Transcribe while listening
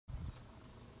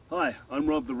Hi, I'm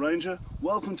Rob the Ranger.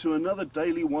 Welcome to another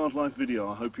daily wildlife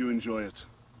video. I hope you enjoy it.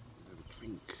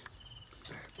 Drink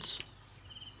that.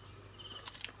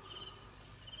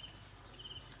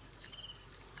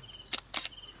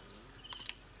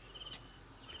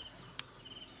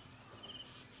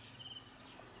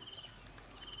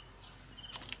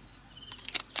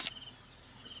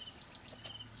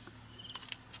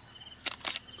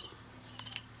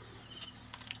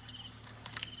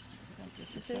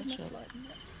 Is there enough light in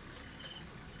that?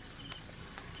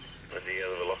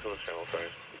 The lock of the channel, sorry.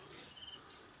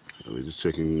 We're just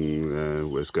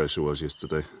checking where Scotia was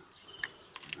yesterday.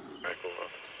 Very cool.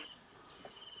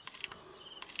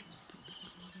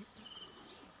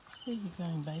 Where are you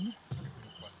going, baby?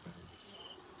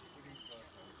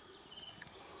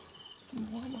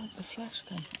 Why won't the flash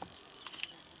come?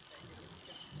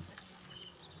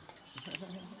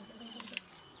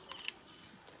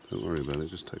 Don't worry about it,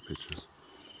 just take pictures.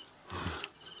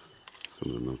 Some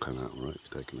of them will come out alright if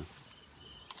you're taking them.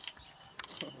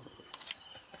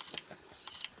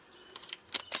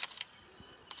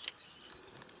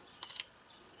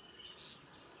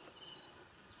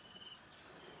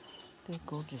 They're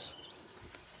gorgeous.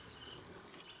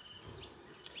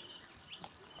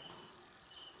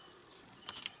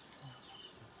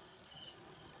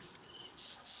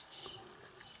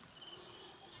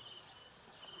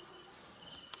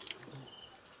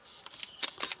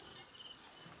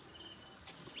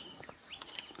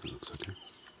 That looks okay.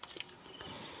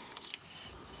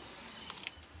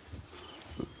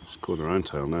 She's caught her own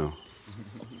tail now.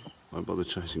 Why bother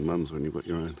chasing mums when you've got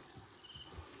your own?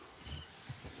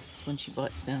 When she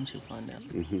bites down, she'll find out.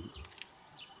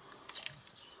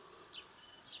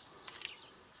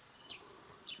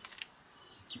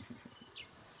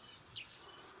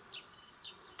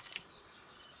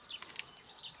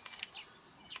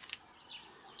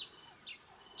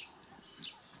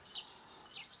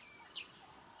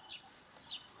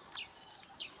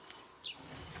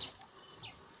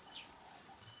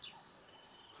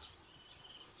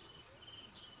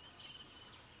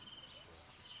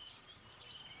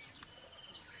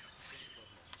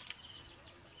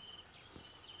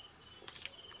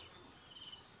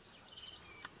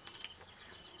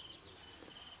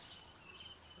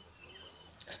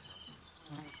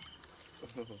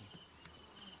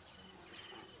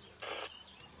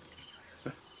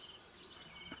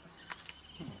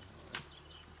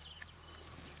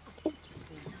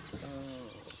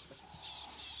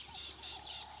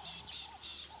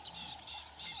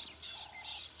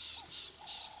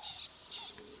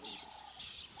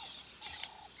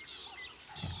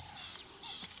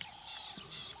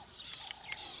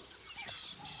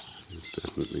 She's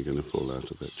definitely going to fall out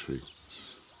of that tree.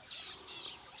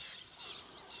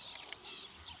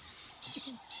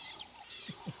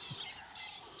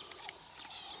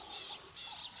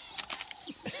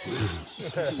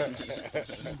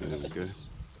 There we go.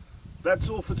 That's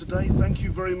all for today. Thank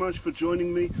you very much for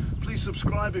joining me. Please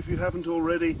subscribe if you haven't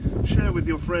already. Share with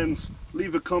your friends.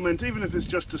 Leave a comment, even if it's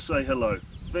just to say hello.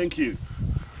 Thank you.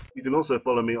 You can also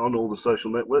follow me on all the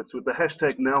social networks with the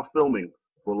hashtag #NowFilming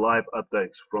for live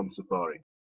updates from Safari.